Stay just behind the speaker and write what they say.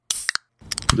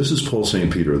This is Paul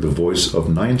St. Peter, the voice of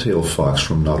Nine-Tailed Fox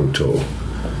from Naruto.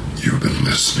 You've been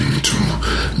listening to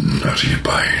Nutty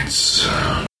Bites.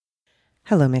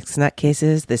 Hello, Mixed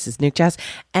Nutcases. This is Nuke Jazz,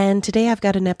 and today I've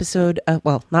got an episode,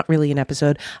 well, not really an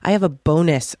episode. I have a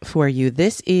bonus for you.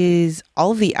 This is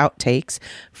all of the outtakes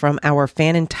from our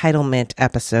fan entitlement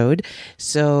episode.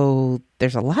 So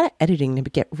there's a lot of editing to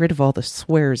get rid of all the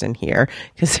swears in here,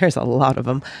 because there's a lot of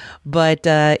them. But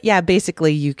yeah,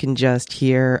 basically you can just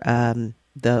hear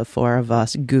the four of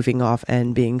us goofing off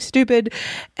and being stupid,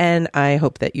 and I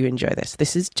hope that you enjoy this.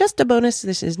 This is just a bonus.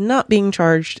 This is not being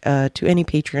charged to any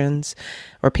patrons,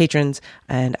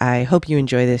 and I hope you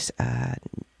enjoy this.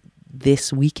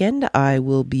 This weekend I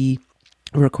will be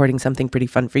recording something pretty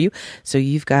fun for you, so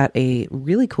you've got a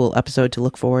really cool episode to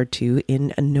look forward to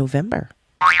in November.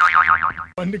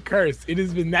 One to curse. It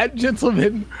has been that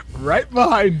gentleman right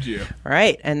behind you.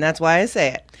 Right, and that's why I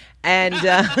say it. And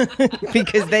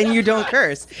because then you don't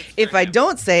curse. If I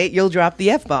don't say it, you'll drop the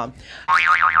F-bomb.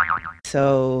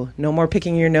 So no more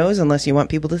picking your nose unless you want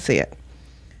people to see it.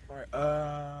 All right,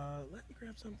 let me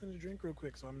grab something to drink real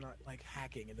quick so I'm not like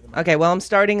hacking into the mic. Okay, well, I'm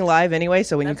starting live anyway,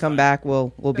 so when you come back,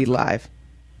 we'll be live.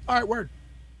 All right, word.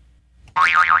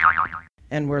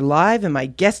 And we're live, and my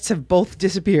guests have both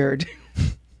disappeared.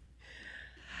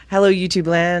 Hello, YouTube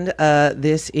land.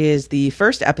 This is the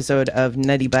first episode of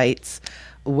Nutty Bites,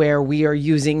 where we are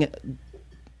using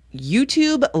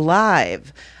YouTube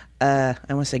Live. I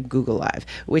want to say Google Live,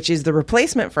 which is the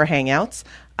replacement for Hangouts.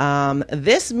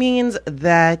 This means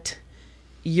that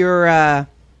your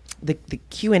the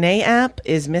Q&A app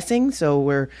is missing, so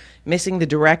we're missing the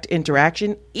direct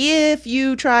interaction. If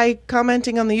you try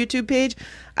commenting on the YouTube page,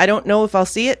 I don't know if I'll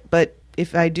see it, but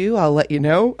if I do, I'll let you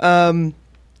know.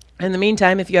 In the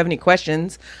meantime, if you have any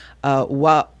questions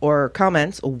or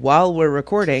comments while we're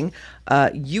recording,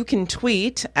 you can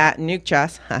tweet at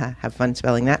NukeChess. Have fun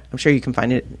spelling that. I'm sure you can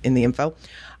find it in the info.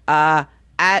 At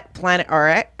Planet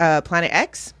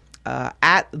X,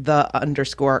 at the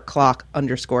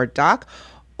 _clock_doc,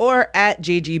 or at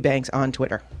JG Banks on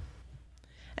Twitter.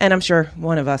 And I'm sure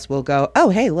one of us will go, oh,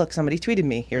 hey, look, somebody tweeted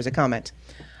me. Here's a comment.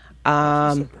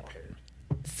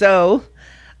 So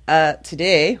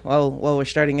today, while we're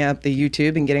starting up the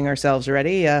YouTube and getting ourselves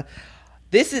ready,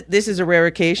 this is a rare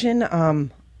occasion.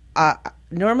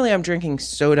 Normally I'm drinking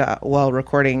soda while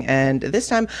recording, and this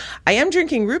time I am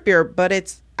drinking root beer, but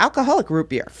it's alcoholic root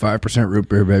beer. 5% root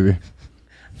beer, baby.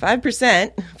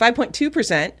 5%,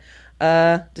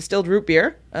 5.2% distilled root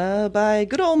beer by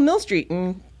good old Mill Street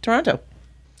in Toronto.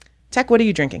 Tech, what are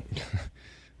you drinking?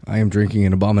 I am drinking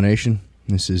an abomination.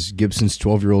 This is Gibson's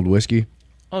 12-year-old whiskey.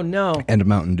 Oh, no. And a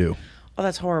Mountain Dew. Oh,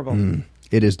 that's horrible.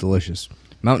 It is delicious.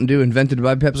 Mountain Dew, invented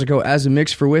by PepsiCo as a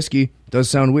mix for whiskey. Does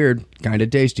sound weird. Kind of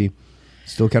tasty.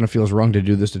 Still kind of feels wrong to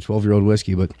do this to 12-year-old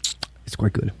whiskey, but it's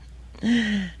quite good.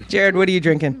 Jared, what are you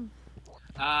drinking?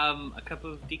 A cup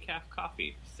of decaf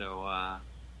coffee. So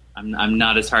I'm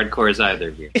not as hardcore as either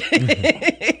of you.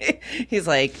 He's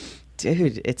like,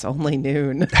 dude, it's only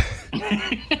noon.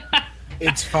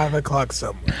 It's 5 o'clock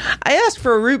somewhere. I asked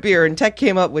for a root beer, and Tech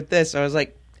came up with this. So I was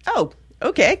like, oh,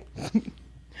 okay.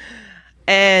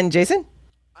 And Jason?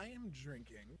 I am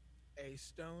drinking a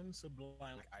Stone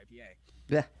Sublime IPA.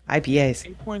 Yeah, IPAs.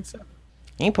 8.7.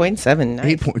 8.7. Nice.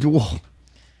 8. Whoa.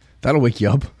 That'll wake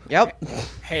you up. Yep.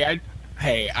 Hey,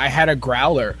 I had a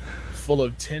growler full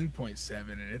of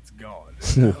 10.7 and it's gone.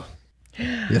 So.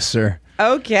 Yes, sir.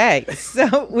 Okay,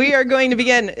 so we are going to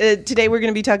begin. Today we're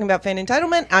going to be talking about fan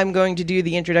entitlement. I'm going to do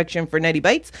the introduction for Nutty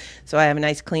Bites, so I have a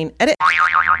nice clean edit.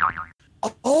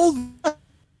 Oh,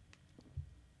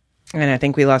 And I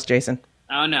think we lost Jason.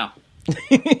 Oh, no.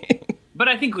 But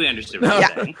I think we understood what you're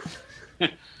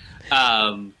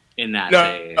saying. In that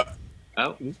phase.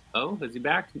 Oh, is he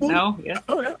back? No? Yeah?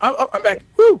 Oh, no. I'm back.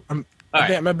 Woo! Am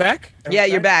I back?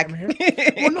 You're back. I'm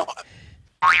here. Well, no.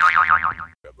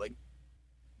 Like,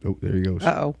 Oh, there he goes.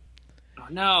 Uh-oh. Oh,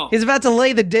 no. He's about to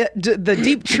lay the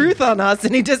deep truth on us,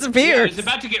 and he disappears. It's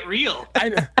about to get real. I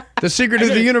know. The secret of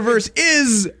the universe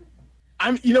is...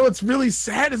 You know what's really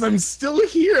sad is I'm still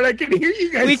here and I can hear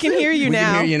you guys. We can hear you We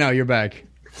now. can hear you now. You're back.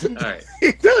 All right.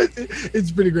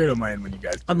 It's pretty great on my end when you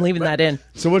guys. I'm leaving that in.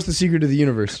 So what's the secret of the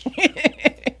universe?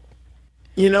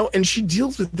 And she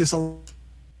deals with this a lot.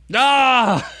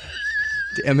 Ah!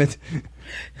 Damn it.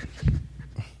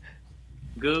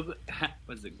 Google,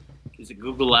 is it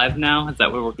Google Live now? Is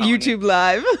that what we're calling YouTube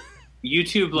Live.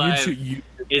 YouTube Live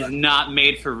is not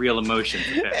made for real emotions.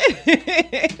 Okay?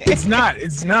 It's not.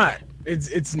 It's not.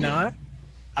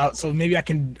 So maybe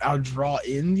I'll draw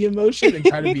in the emotion and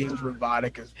try to be as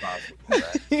robotic as possible.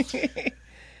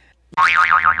 Right?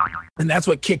 And that's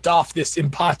what kicked off this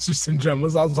imposter syndrome. I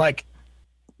was like,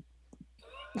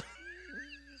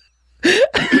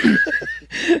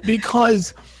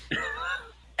 because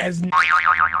as man,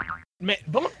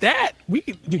 bump that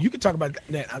you could talk about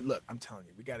that. Look, I'm telling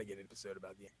you, we got to get an episode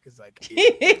about the because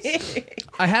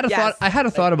I had a thought. I had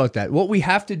a thought about that. What we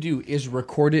have to do is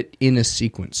record it in a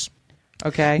sequence.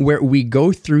 Okay. Where we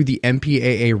go through the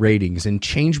MPAA ratings and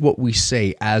change what we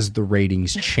say as the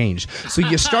ratings change. So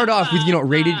you start off with,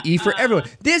 rated E for everyone.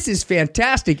 This is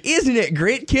fantastic. Isn't it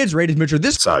great? Kids rated mature.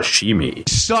 This Sashimi.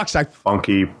 Sucks. I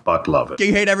Funky, but love it.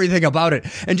 hate everything about it.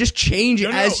 And just change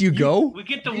as you go. We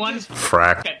get the ones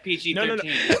Frack. at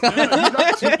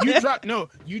PG-13.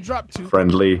 You drop two.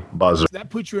 Friendly buzzer.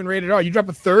 That puts you in rated R. You drop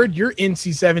a third, you're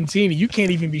NC-17. You can't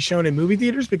even be shown in movie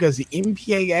theaters because the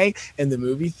MPAA and the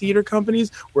movie theater companies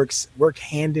work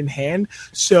hand in hand.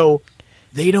 So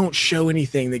they don't show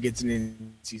anything that gets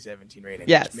an NC-17 rating.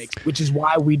 Yes. Which is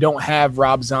why we don't have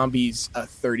Rob Zombie's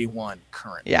 31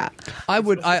 currently. Yeah. I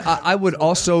would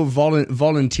also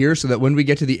volunteer so that when we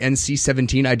get to the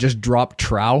NC-17, I just drop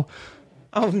trow.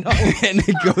 Oh no. And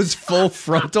it goes full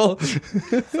frontal.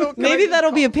 Maybe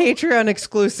that'll be a Patreon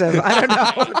exclusive. I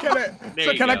don't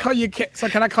know. Can I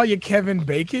call you Kevin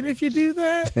Bacon if you do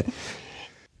that?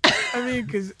 I mean,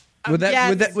 because would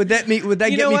that get me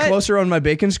closer on my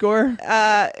bacon score?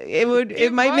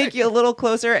 It might make you a little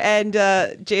closer. And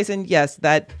Jason, yes,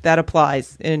 that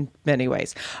applies in many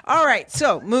ways. All right,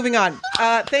 so moving on.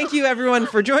 Thank you everyone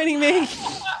for joining me.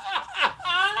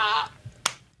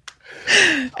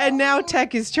 And now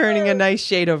Tech is turning a nice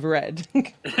shade of red.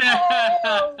 He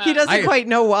doesn't quite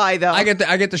know why, though. I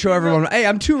get to show everyone. Hey,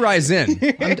 I'm 2 Ryes in.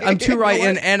 I'm 2 Rye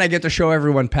in, and I get to show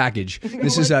everyone package.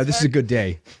 This is a good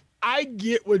day. I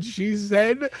get what she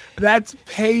said. That's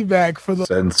payback for the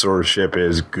Censorship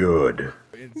is good.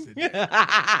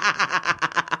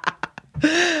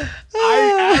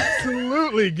 I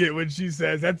absolutely get what she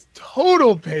says. That's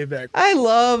total payback. I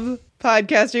love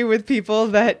podcasting with people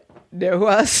that know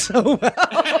us so well.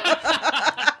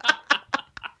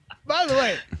 By the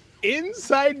way,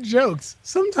 inside jokes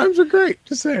sometimes are great.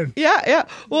 Just saying. Yeah.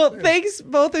 Well, thanks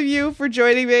both of you for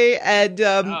joining me, and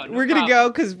we're gonna go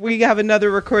because we have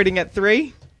another recording at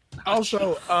 3.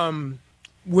 Also,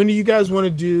 when do you guys want to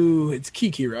do? It's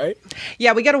Kiki, right?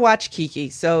 Yeah, we got to watch Kiki.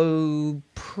 So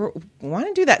want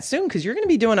to do that soon because you're going to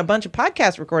be doing a bunch of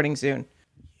podcast recording soon.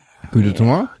 Who do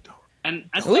tomorrow? And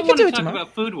I still want to talk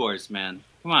about Food Wars, man.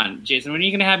 Come on, Jason. When are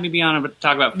you going to have me be on to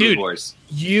talk about Food Wars?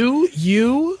 You,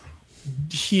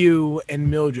 Hugh, and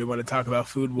Mildred want to talk about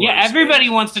Food Wars. Yeah, everybody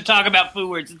wants to talk about Food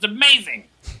Wars. It's amazing.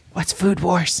 What's Food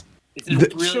Wars?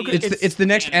 It's the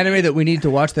next anime that we need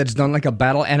to watch that's done like a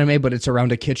battle anime, but it's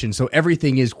around a kitchen, so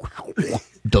everything is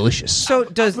delicious. So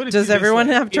does everyone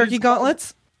have turkey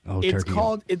gauntlets? It's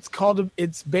called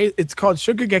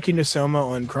Shokugeki no Soma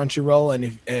on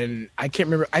Crunchyroll, and I can't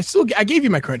remember. I gave you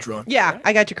my Crunchyroll. Yeah,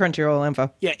 I got your Crunchyroll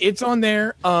info. Yeah, it's on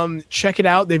there. Check it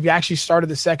out. They've actually started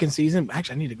the second season.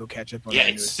 Actually, I need to go catch up on. Yeah,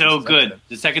 it's so good.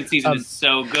 The second season is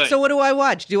so good. So what do I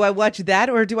watch? Do I watch that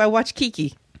or do I watch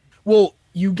Kiki? Well,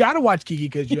 you got to watch Kiki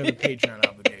because you have a Patreon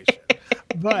obligation.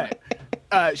 But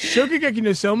Shokugeki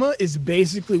no Soma is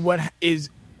basically what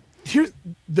is. Here's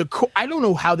I don't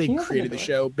know how they created the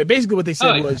show, but basically what they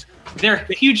said was they're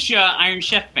huge Iron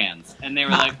Chef fans, and they were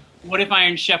like, "What if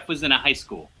Iron Chef was in a high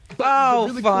school?"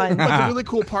 Fun! But the really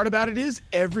cool part about it is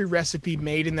every recipe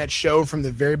made in that show from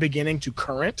the very beginning to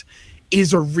current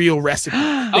is a real recipe.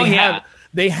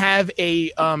 They have a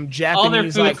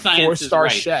Japanese like 4-star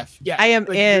chef. Yeah, I am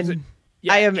in.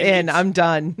 Yeah, I am in. I'm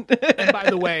done. And by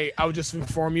the way, I would just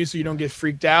inform you so you don't get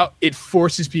freaked out. It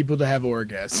forces people to have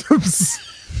orgasms.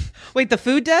 Wait, the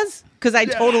food does? Because I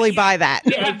totally buy that.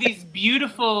 They have these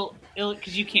beautiful,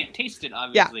 because you can't taste it,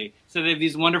 obviously. Yeah. So they have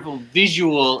these wonderful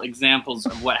visual examples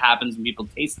of what happens when people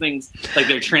taste things. Like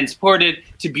they're transported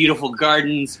to beautiful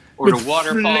gardens or to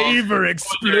waterfalls. Flavor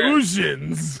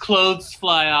explosions. Clothes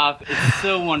fly off. It's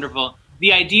so wonderful.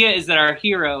 The idea is that our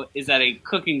hero is at a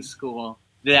cooking school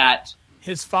that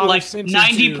his father like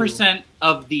 90%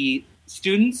 of the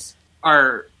students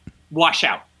are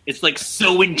washout. It's like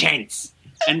so intense.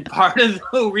 And part of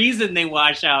the reason they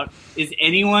wash out is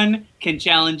anyone can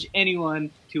challenge anyone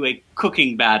to a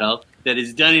cooking battle that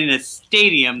is done in a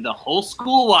stadium. The whole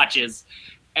school watches,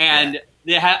 and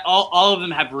they all of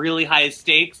them have really high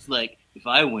stakes. Like, if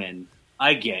I win,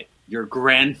 I get your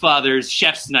grandfather's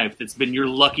chef's knife that's been your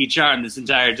lucky charm this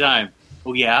entire time.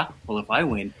 Oh, yeah? Well, if I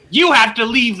win, you have to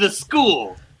leave the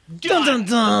school. Dun, dun,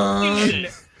 dun.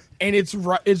 And it's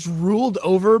ruled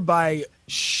over by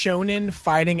shonen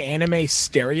fighting anime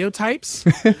stereotypes.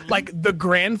 Like the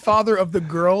grandfather of the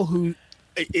girl who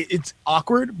it's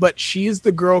awkward, but she is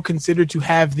the girl considered to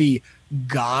have the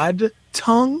god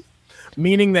tongue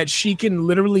meaning that she can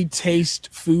literally taste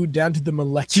food down to the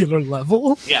molecular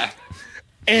level. Yeah.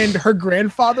 And her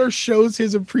grandfather shows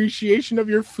his appreciation of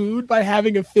your food by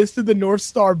having a Fist of the North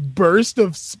Star burst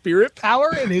of spirit power,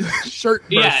 and his shirt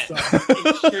bursts off.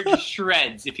 His shirt just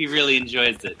shreds if he really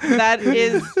enjoys it. That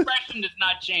is His expression does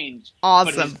not change.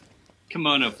 awesome. But his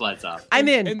kimono floods off. I'm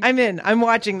in. I'm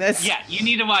watching this. Yeah, you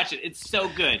need to watch it. It's so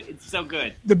good. It's so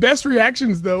good. The best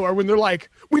reactions, though, are when they're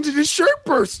like, when did his shirt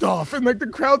burst off? And like the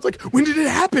crowd's like, when did it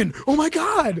happen? Oh my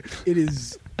God. It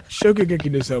is... Shokugeki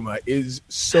no Soma is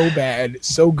so bad,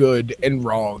 so good, and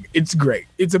wrong. It's great.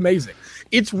 It's amazing.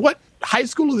 It's what High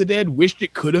School of the Dead wished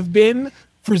it could have been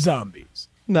for zombies.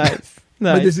 Nice.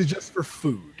 But this is just for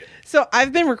food. So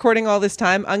I've been recording all this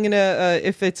time. I'm going to,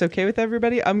 if it's okay with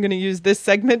everybody, I'm going to use this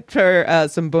segment for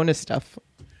some bonus stuff.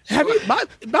 By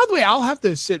the way, I'll have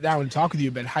to sit down and talk with you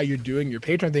about how you're doing your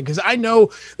Patreon thing, because I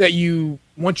know that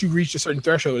once you reached a certain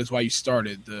threshold is why you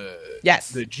started the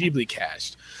Ghibli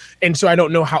cast. And so I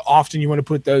don't know how often you want to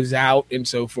put those out and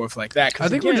so forth like that. I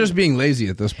think we're just being lazy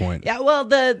at this point. Yeah, well,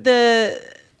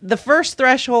 the first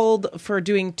threshold for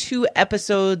doing 2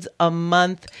 episodes a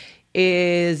month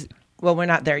is, well, we're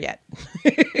not there yet.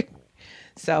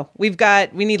 So we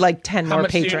need like 10 more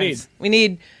patrons. We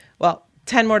need,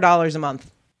 $10 more a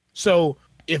month. So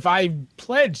if I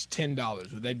pledged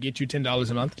 $10, would that get you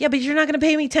 $10 a month? Yeah, but you're not going to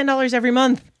pay me $10 every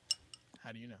month.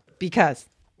 How do you know? Because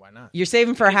why not? You're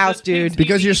saving for a house, dude.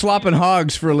 Because you're slopping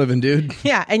hogs for a living, dude.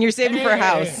 Yeah, and you're saving for a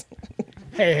house.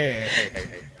 Hey.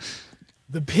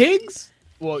 The pigs?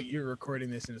 Well, you're recording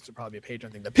this and it's probably a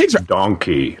Patreon thing. The pigs are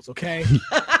donkey. Okay.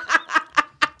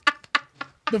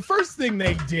 The first thing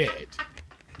they did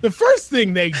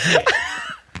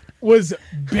was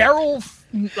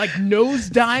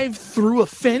nosedive through a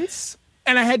fence,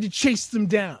 and I had to chase them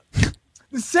down.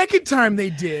 The second time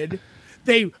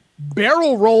they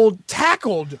barrel rolled,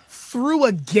 tackled through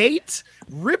a gate,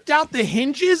 ripped out the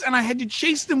hinges, and I had to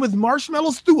chase them with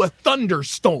marshmallows through a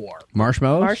thunderstorm.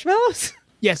 Marshmallows?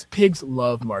 Yes, pigs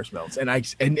love marshmallows.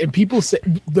 And people say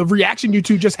the reaction you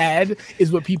two just had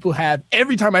is what people have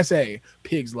every time I say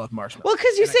pigs love marshmallows. Well,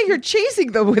 because you say you're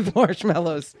chasing them with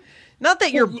marshmallows. Not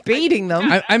that you're baiting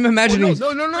them. I'm imagining.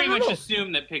 No. Pretty much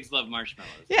assume that pigs love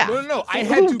marshmallows. Yeah. No. I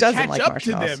had to catch up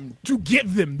to them to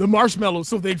give them the marshmallows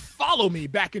so they'd follow me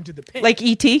back into the pit. Like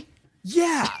E.T.?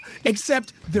 Yeah,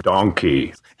 except they're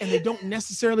donkey. And they don't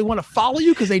necessarily want to follow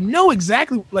you because they know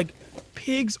exactly,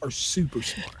 pigs are super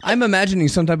smart. I'm imagining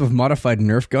some type of modified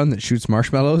Nerf gun that shoots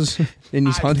marshmallows, and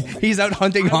he's out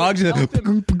hunting hogs.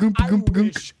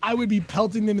 I would be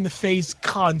pelting them in the face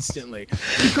constantly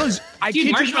because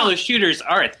marshmallow shooters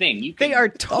are a thing. They are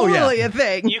totally a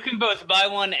thing. You can both buy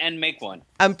one and make one.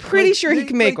 I'm pretty sure he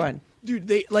can make one.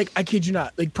 Dude, I kid you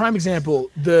not. Prime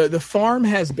example, the farm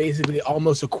has basically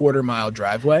almost a quarter-mile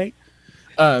driveway.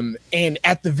 And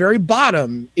at the very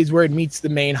bottom is where it meets the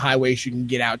main highway so you can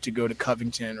get out to go to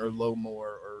Covington or Lowmore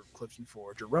or Clifton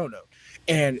Forge or Roanoke.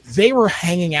 And they were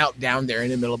hanging out down there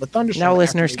in the middle of a thunderstorm. Now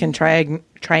listeners can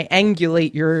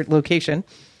triangulate your location.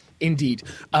 Indeed.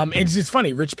 And it's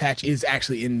funny, Rich Patch is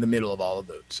actually in the middle of all of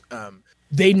those.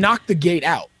 They knocked the gate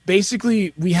out.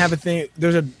 Basically, we have a thing.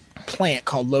 There's a plant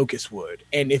called locust wood,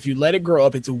 and if you let it grow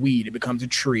up, it's a weed. It becomes a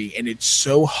tree, and it's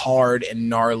so hard and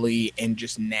gnarly and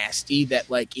just nasty that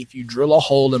if you drill a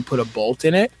hole and put a bolt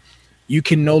in it, you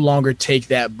can no longer take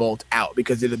that bolt out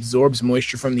because it absorbs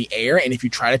moisture from the air, and if you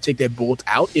try to take that bolt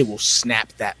out, it will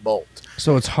snap that bolt.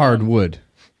 So it's hard wood.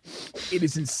 It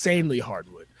is insanely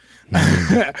hardwood.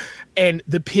 And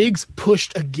the pigs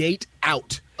pushed a gate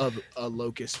out of a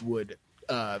locust wood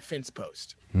fence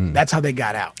post. That's how they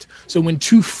got out. So when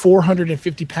 2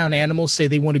 450-pound animals say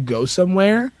they want to go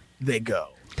somewhere, they go.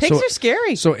 Pigs are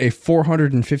scary. So a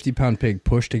 450-pound pig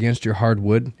pushed against your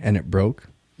hardwood and it broke?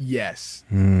 Yes.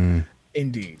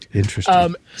 Indeed.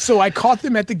 Interesting. So I caught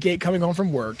them at the gate coming home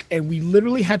from work, and we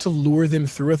literally had to lure them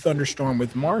through a thunderstorm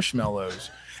with marshmallows.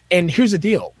 And here's the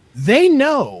deal. They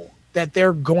know that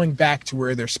they're going back to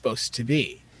where they're supposed to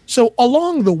be. So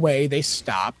along the way, they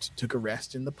stopped, took a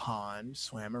rest in the pond,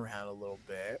 swam around a little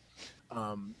bit.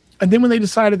 And then when they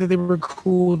decided that they were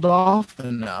cooled off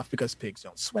enough, because pigs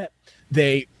don't sweat,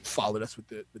 they followed us with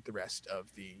the rest of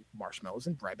the marshmallows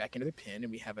and right back into the pen.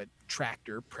 And we have a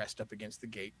tractor pressed up against the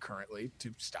gate currently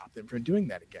to stop them from doing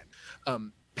that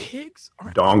again. Pigs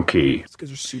aren't donkey because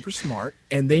they're super smart,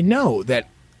 and they know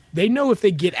if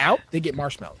they get out, they get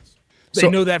marshmallows. They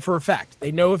know that for a fact.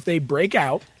 They know if they break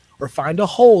out or find a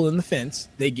hole in the fence,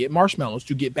 they get marshmallows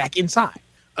to get back inside.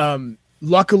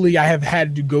 Luckily, I have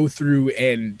had to go through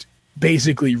and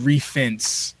basically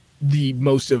re-fence the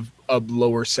most of a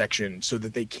lower section so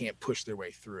that they can't push their way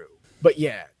through. But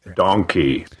yeah.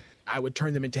 donkey. I would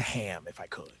turn them into ham if I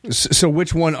could. So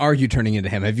which one are you turning into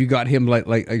ham? Have you got him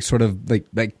like sort of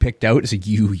like picked out? It's like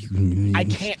you.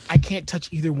 I can't touch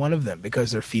either one of them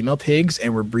because they're female pigs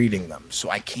and we're breeding them, so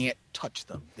I can't touch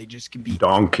them. They just can be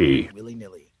Donkey. willy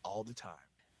nilly all the time.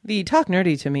 The Talk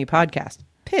Nerdy to Me podcast.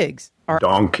 Pigs are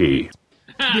Donkey.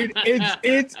 Dude,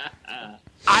 it's.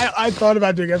 I thought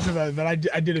about doing episode about it, but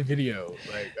I did a video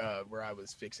where I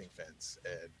was fixing fence,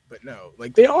 but no,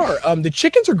 like they are. The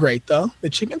chickens are great though. The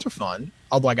chickens are fun.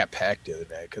 Although I got pecked the other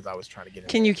day because I was trying to get in.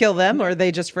 Can you kill them, or are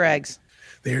they just for eggs?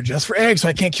 They're just for eggs, so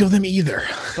I can't kill them either.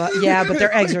 But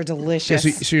their eggs are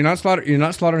delicious. So you're not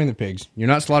slaughtering the pigs. You're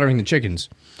not slaughtering the chickens.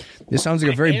 This sounds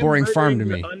like a very boring farm to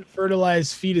me.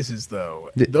 Unfertilized fetuses, though,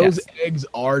 those eggs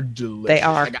are delicious. They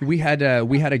are. We had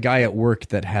a guy at work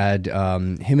that had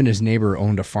him and his neighbor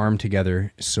owned a farm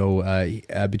together. So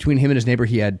between him and his neighbor,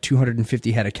 he had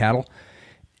 250 head of cattle,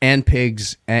 and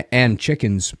pigs and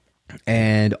chickens.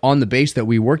 And on the base that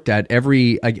we worked at,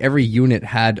 every unit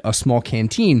had a small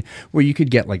canteen where you could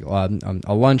get like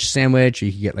a lunch sandwich, or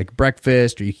you could get like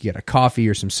breakfast, or you could get a coffee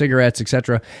or some cigarettes,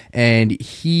 etc. And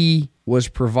he was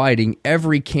providing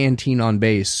every canteen on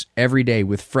base every day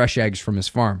with fresh eggs from his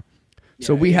farm.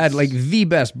 So we had like the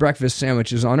best breakfast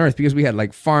sandwiches on earth because we had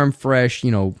like farm fresh,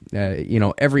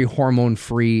 every hormone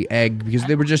free egg because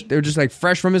they were just like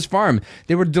fresh from his farm.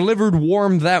 They were delivered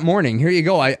warm that morning. Here you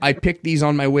go. I picked these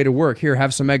on my way to work. Here,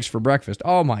 have some eggs for breakfast.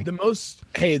 Oh my!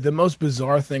 The most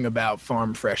bizarre thing about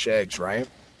farm fresh eggs, right?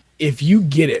 If you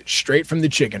get it straight from the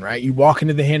chicken, right? You walk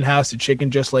into the hen house, the chicken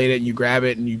just laid it, and you grab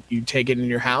it and you take it in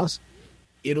your house.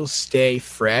 It'll stay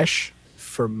fresh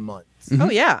for months. Oh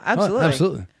yeah, absolutely. Oh,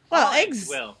 absolutely. Well, eggs.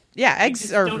 Yeah,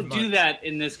 eggs are. Don't do that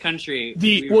in this country.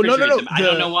 No. I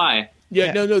don't know why.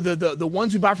 Yeah, no. The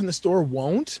ones we buy from the store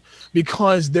won't,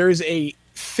 because there's a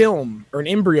film or an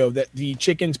embryo that the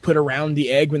chickens put around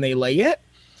the egg when they lay it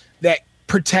that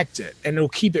protects it, and it'll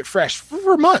keep it fresh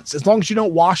for months as long as you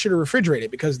don't wash it or refrigerate it,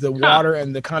 because the water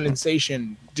and the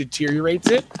condensation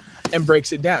deteriorates it and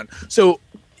breaks it down. So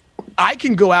I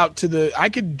can go out I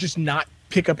could just not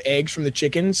pick up eggs from the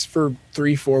chickens for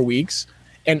 3-4 weeks.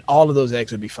 And all of those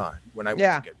eggs would be fine when I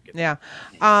get them.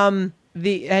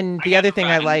 The other thing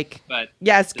I like. But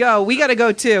yes, go. We got to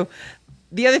go too.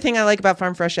 The other thing I like about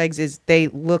farm fresh eggs is they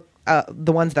look.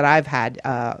 The ones that I've had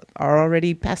are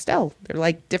already pastel. They're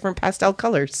like different pastel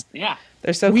colors. Yeah,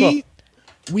 they're so cool.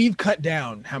 We've cut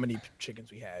down how many chickens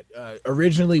we had.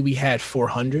 Originally, we had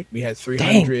 400. We had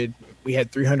 300. Dang. We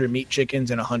had 300 meat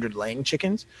chickens and 100 laying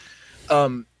chickens.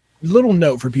 Little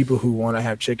note for people who want to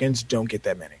have chickens: don't get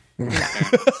that many.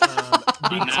 Because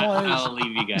I'll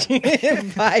leave you guys.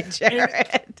 Bye,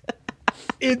 Jared.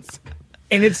 It's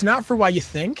not for why you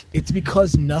think. It's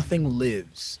because nothing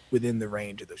lives within the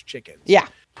range of those chickens. Yeah,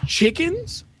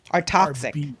 chickens are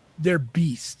toxic. They're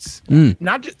beasts.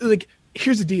 Not just like.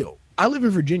 Here's the deal. I live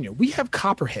in Virginia. We have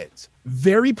copperheads,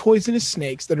 very poisonous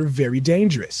snakes that are very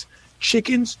dangerous.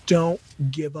 Chickens don't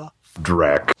give a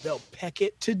Drac. They'll peck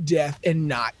it to death and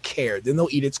not care. Then they'll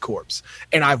eat its corpse.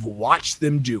 And I've watched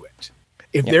them do it.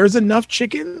 If there's enough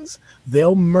chickens,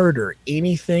 they'll murder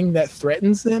anything that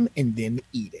threatens them and then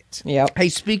eat it. Yep. Hey,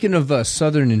 speaking of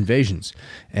southern invasions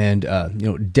and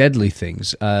deadly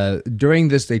things, during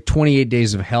this 28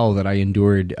 days of hell that I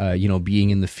endured, being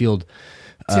in the field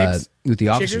with the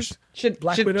officers. Should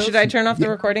I turn off the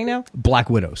recording now? Black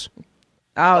widows.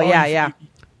 Oh yeah.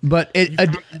 But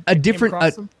a different,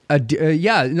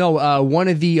 one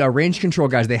of the range control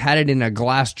guys, they had it in a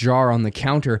glass jar on the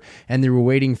counter, and they were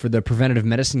waiting for the preventative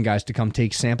medicine guys to come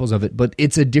take samples of it. But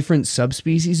it's a different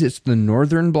subspecies. It's the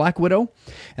northern black widow,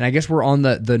 and I guess we're on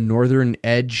the northern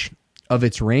edge of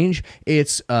its range.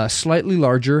 It's slightly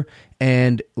larger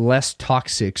and less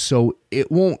toxic, so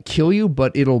it won't kill you,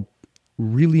 but it'll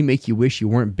really make you wish you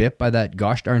weren't bit by that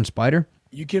gosh darn spider.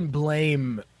 You can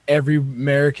blame every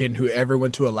American who ever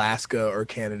went to Alaska or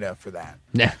Canada for that.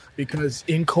 Yeah. Because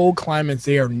in cold climates,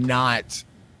 they are not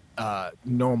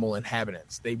normal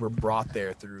inhabitants. They were brought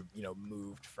there through,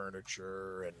 moved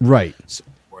furniture and so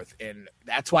forth. And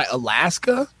that's why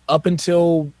Alaska, up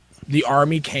until the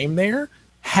army came there,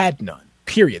 had none.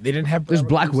 Period. They didn't have. There's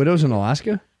black widows in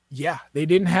Alaska? Yeah, they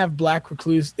didn't have black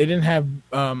recluse. They didn't have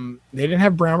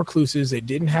brown recluses. They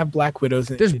didn't have black widows.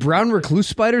 There's brown recluse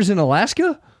spiders in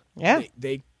Alaska? Yeah.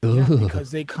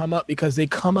 Because they come up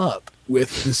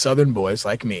with the southern boys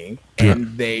like me,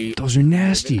 and those are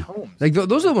nasty. Like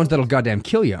those are the ones that'll goddamn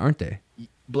kill you, aren't they?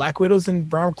 Black widows and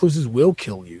brown recluses will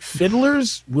kill you.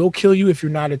 Fiddlers will kill you if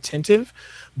you're not attentive,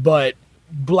 but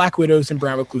black widows and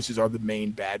brown recluses are the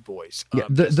main bad boys. Yeah,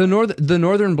 the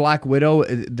northern black widow.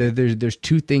 There's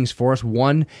two things for us.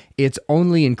 One, it's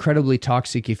only incredibly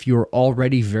toxic if you're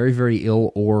already very, very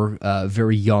ill or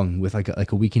very young with like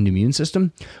a weakened immune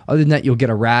system. Other than that, you'll get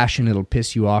a rash and it'll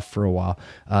piss you off for a while.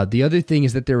 The other thing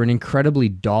is that they're an incredibly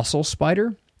docile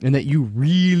spider, and that you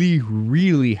really,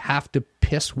 really have to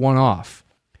piss one off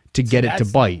to get it to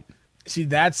bite.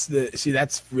 That's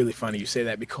really funny you say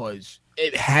that, because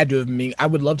it had to have been. I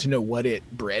would love to know what it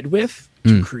bred with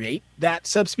to create that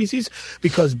subspecies,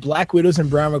 because black widows and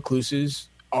brown recluses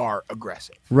are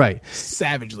aggressive. Right.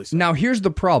 Savagely so. Now, here's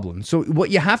the problem. So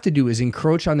what you have to do is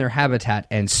encroach on their habitat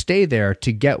and stay there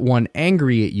to get one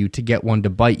angry at you, to get one to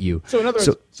bite you. So in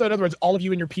other words, all of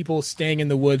you and your people staying in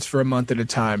the woods for a month at a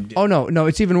time. Oh, no,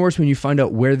 it's even worse when you find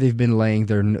out where they've been laying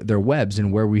their webs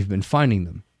and where we've been finding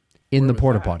them. In the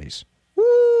porta potties.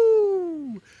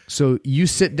 So you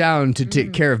sit down to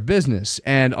take care of business,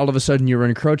 and all of a sudden you're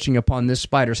encroaching upon this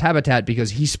spider's habitat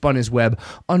because he spun his web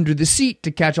under the seat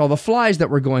to catch all the flies that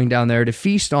were going down there to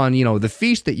feast on, the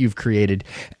feast that you've created.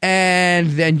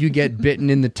 And then you get bitten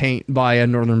in the taint by a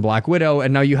northern black widow,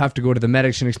 and now you have to go to the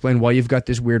medics and explain why you've got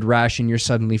this weird rash and you're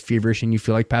suddenly feverish and you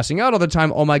feel like passing out all the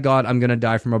time. Oh my God, I'm going to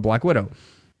die from a black widow.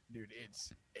 Dude,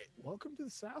 welcome to the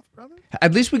South, brother.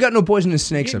 At least we got no poisonous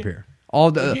snakes up here.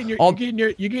 You're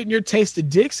getting your taste of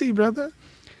Dixie, brother.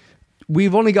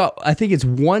 We've only got, I think it's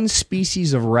one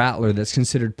species of rattler that's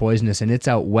considered poisonous, and it's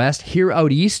out west. Here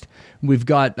out east, we've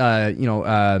got, what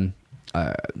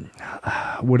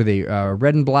are they?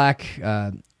 Red and black.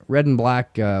 What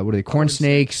are they? Corn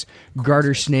snakes,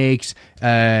 garter snakes.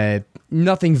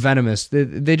 Nothing venomous.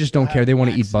 They just don't care. They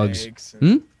want to eat bugs.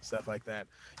 Stuff like that.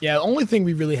 Yeah, the only thing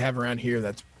we really have around here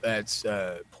that's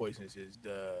poisonous is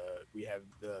we have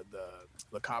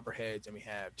the copperheads, and we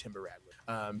have timber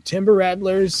rattlers. Timber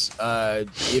rattlers,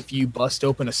 if you bust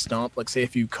open a stump, like say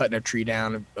if you cut a tree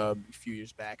down a few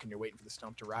years back and you're waiting for the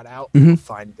stump to rot out, you'll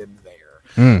find them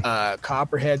there.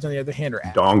 Copperheads, on the other hand, are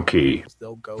donkey.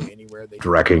 They'll go anywhere they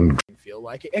feel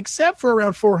like it, except for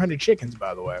around 400 chickens,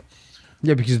 by the way.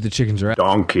 Yeah, because the chickens are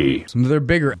donkey. Some of they're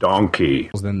bigger donkey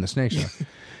than the snakes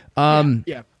are.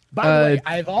 Yeah. By the way,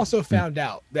 I've also found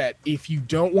out that if you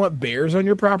don't want bears on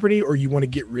your property, or you want to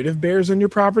get rid of bears on your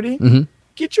property,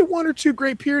 get you 1 or 2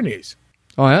 Great Pyrenees.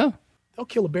 Oh yeah, they'll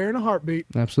kill a bear in a heartbeat.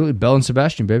 Absolutely, Belle and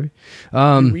Sebastian, baby.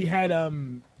 We had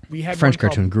French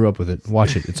cartoon. Grew up with it.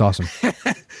 Watch it. It's awesome.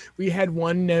 We had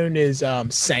one known as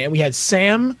Sam. We had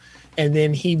Sam, and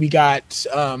then we got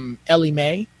Ellie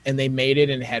Mae, and they made it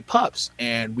and it had pups,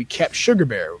 and we kept Sugar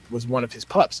Bear was one of his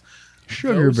pups.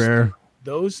 Bear.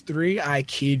 Those 3, I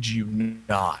kid you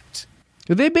not.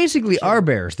 They basically are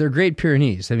bears. They're Great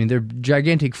Pyrenees. I mean, they're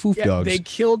gigantic foof dogs.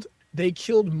 They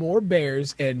killed more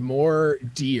bears and more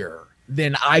deer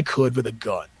than I could with a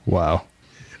gun. Wow.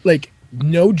 Like,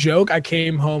 no joke, I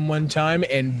came home one time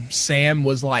and Sam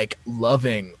was like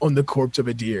loving on the corpse of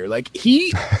a deer. Like,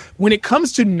 when it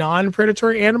comes to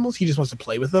non-predatory animals, he just wants to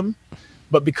play with them.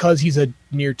 But because he's a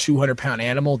near 200-pound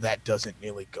animal, that doesn't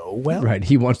really go well. Right.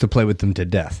 He wants to play with them to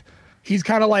death. He's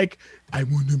kind of like, I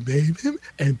want to bathe him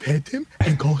and pet him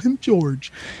and call him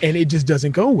George. And it just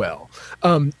doesn't go well.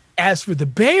 As for the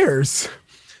bears,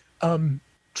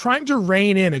 trying to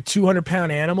rein in a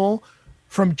 200-pound animal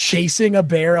from chasing a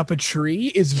bear up a tree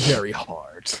is very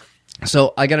hard.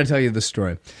 So I got to tell you this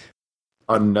story.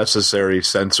 Unnecessary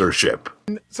censorship.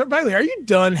 So, by the way, are you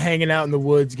done hanging out in the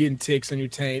woods getting ticks on your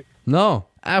taint? No,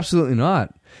 absolutely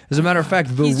not. As a matter of fact,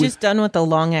 he's just done with the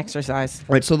long exercise.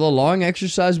 Right, so the long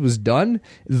exercise was done.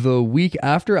 The week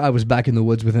after, I was back in the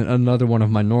woods with another one of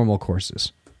my normal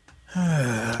courses.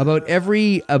 About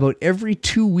every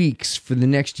 2 weeks for the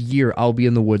next year, I'll be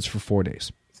in the woods for 4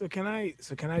 days. So can I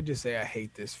just say I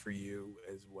hate this for you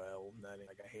as well?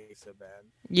 Like, I hate it so bad.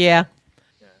 Yeah.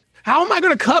 How am I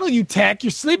going to cuddle you, Tech?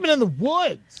 You're sleeping in the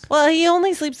woods. Well, he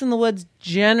only sleeps in the woods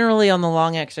generally on the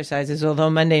long exercises, although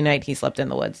Monday night he slept in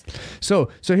the woods. So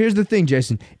here's the thing,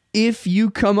 Jason. If you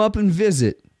come up and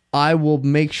visit, I will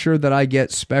make sure that I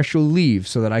get special leave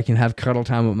so that I can have cuddle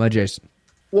time with my Jason.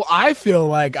 Well, I feel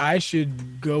like I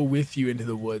should go with you into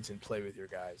the woods and play with your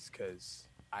guys because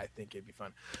I think it'd be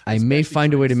fun. I may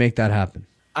find a way to make that happen.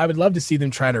 I would love to see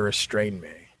them try to restrain me.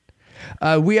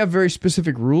 We have very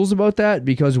specific rules about that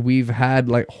because we've had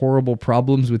like horrible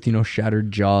problems with,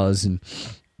 shattered jaws and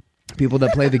people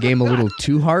that play the game a little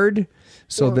too hard.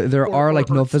 So there are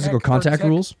no physical contact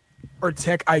rules. Or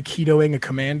Tech Aikidoing a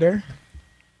commander.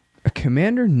 A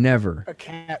commander? Never. A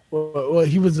cat. Well,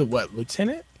 he was a what?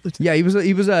 Lieutenant? Yeah, he was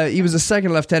a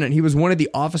second lieutenant. He was one of the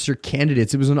officer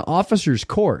candidates. It was an officer's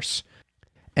course.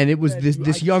 And it was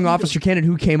this young officer candidate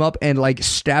who came up and like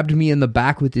stabbed me in the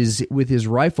back with his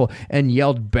rifle and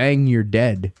yelled, "Bang, you're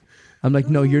dead." I'm like,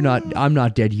 "No, you're not. I'm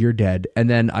not dead. You're dead." And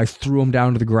then I threw him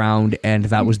down to the ground, and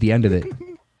that was the end of it.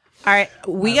 All right,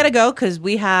 we got to go because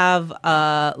we have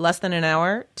less than an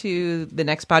hour to the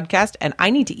next podcast, and I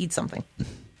need to eat something.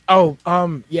 Oh,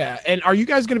 yeah. And are you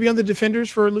guys going to be on the Defenders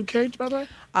for Luke Cage, by the way?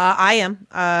 I am.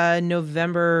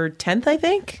 November 10th, I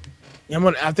think.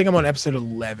 I think I'm on episode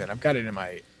 11. I've got it in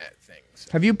my thing. So.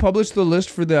 Have you published the list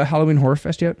for the Halloween Horror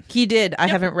Fest yet? He did. I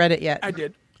haven't read it yet. I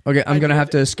did. Okay, I'm going to have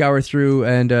to scour through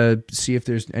and see if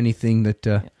there's anything that...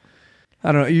 I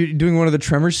don't know. Are you doing one of the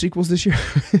Tremors sequels this year?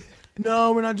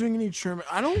 No, we're not doing any Tremors.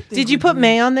 I don't think... Did you put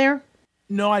May on there?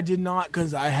 No, I did not,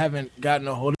 because I haven't gotten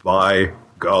a hold of... By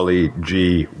golly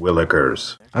gee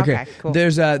willikers. Okay, cool.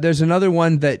 There's another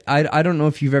one that I don't know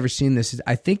if you've ever seen this.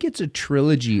 I think it's a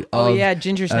trilogy of... Oh, yeah,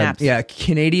 Ginger Snaps.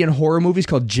 Canadian horror movies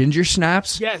called Ginger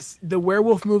Snaps. Yes, the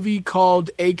werewolf movie called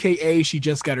AKA She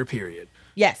Just Got Her Period.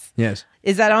 Yes. Yes.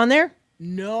 Is that on there?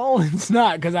 No, it's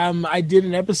not, because I did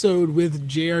an episode with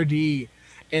JRD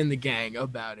and the gang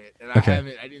about it, and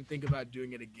I didn't think about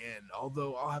doing it again,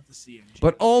 although I'll have to see it.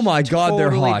 But oh my God, they're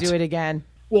Totally hot. do it again.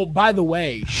 Well, by the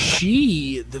way,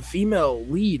 the female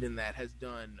lead in that, has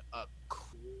done a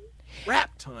crap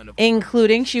ton of...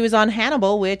 Including she was on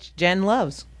Hannibal, which Jen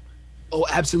loves. Oh,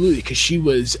 absolutely, because she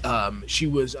was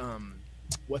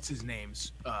what's his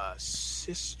name's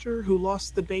sister who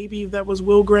lost the baby that was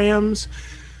Will Graham's,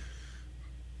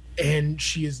 and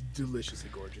she is deliciously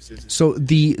gorgeous. So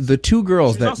the two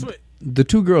girls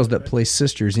that play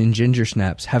sisters in Ginger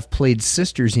Snaps have played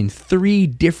sisters in 3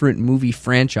 different movie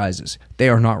franchises. They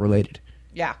are not related.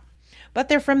 Yeah. But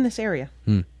they're from this area.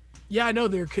 Yeah, I know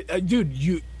they're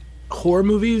horror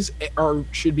movies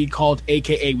should be called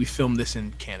AKA We Filmed This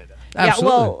in Canada. Absolutely.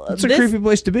 Yeah, well, it's a creepy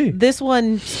place to be. This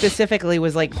one specifically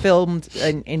was like filmed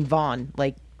in Vaughan,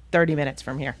 like 30 minutes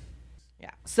from here.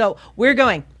 Yeah. So we're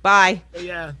going. Bye.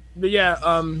 But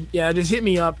just hit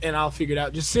me up and I'll figure it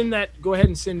out. Just send that. Go ahead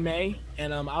and send May,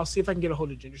 and I'll see if I can get a hold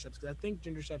of Ginger Steps, because I think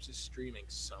Ginger Steps is streaming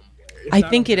somewhere. I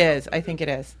think it is. All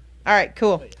right.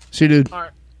 Cool. See you, dude. All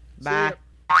right. Bye.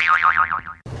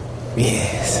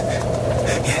 Yes.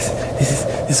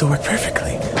 This will work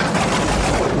perfectly.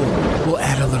 We'll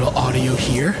add a little audio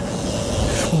here.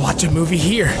 We'll watch a movie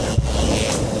here.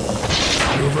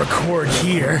 We'll record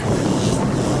here.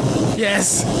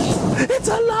 Yes. It's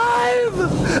alive!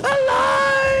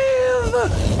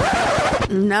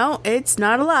 Alive! No, it's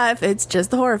not alive. It's just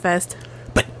the Horror Fest.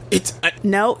 But it's...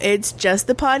 No, it's just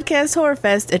the podcast Horror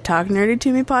Fest at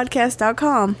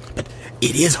talknerdytomepodcast.com. But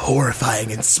it is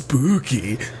horrifying and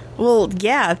spooky. Well,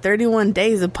 yeah, 31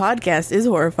 days of podcast is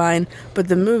horrifying, but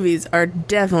the movies are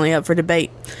definitely up for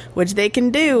debate, which they can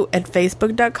do at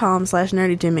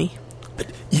facebook.com/nerdytomey.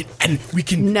 And we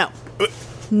can...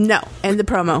 No, end the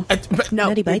promo. No,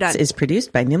 Nutty you're Bites done. is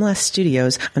produced by Nimlas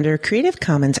Studios under a Creative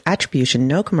Commons Attribution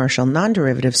No Commercial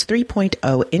Non-Derivatives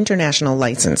 3.0 International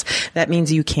License. That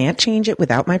means you can't change it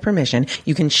without my permission.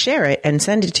 You can share it and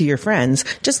send it to your friends.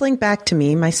 Just link back to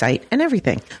me, my site, and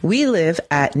everything. We live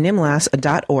at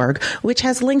nimlas.org, which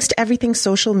has links to everything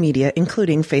social media,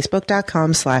 including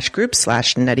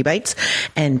facebook.com/group/nuttybites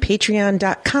and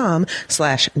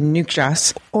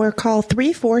patreon.com/nukejoss, or call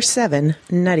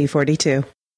 347-NUTTY42.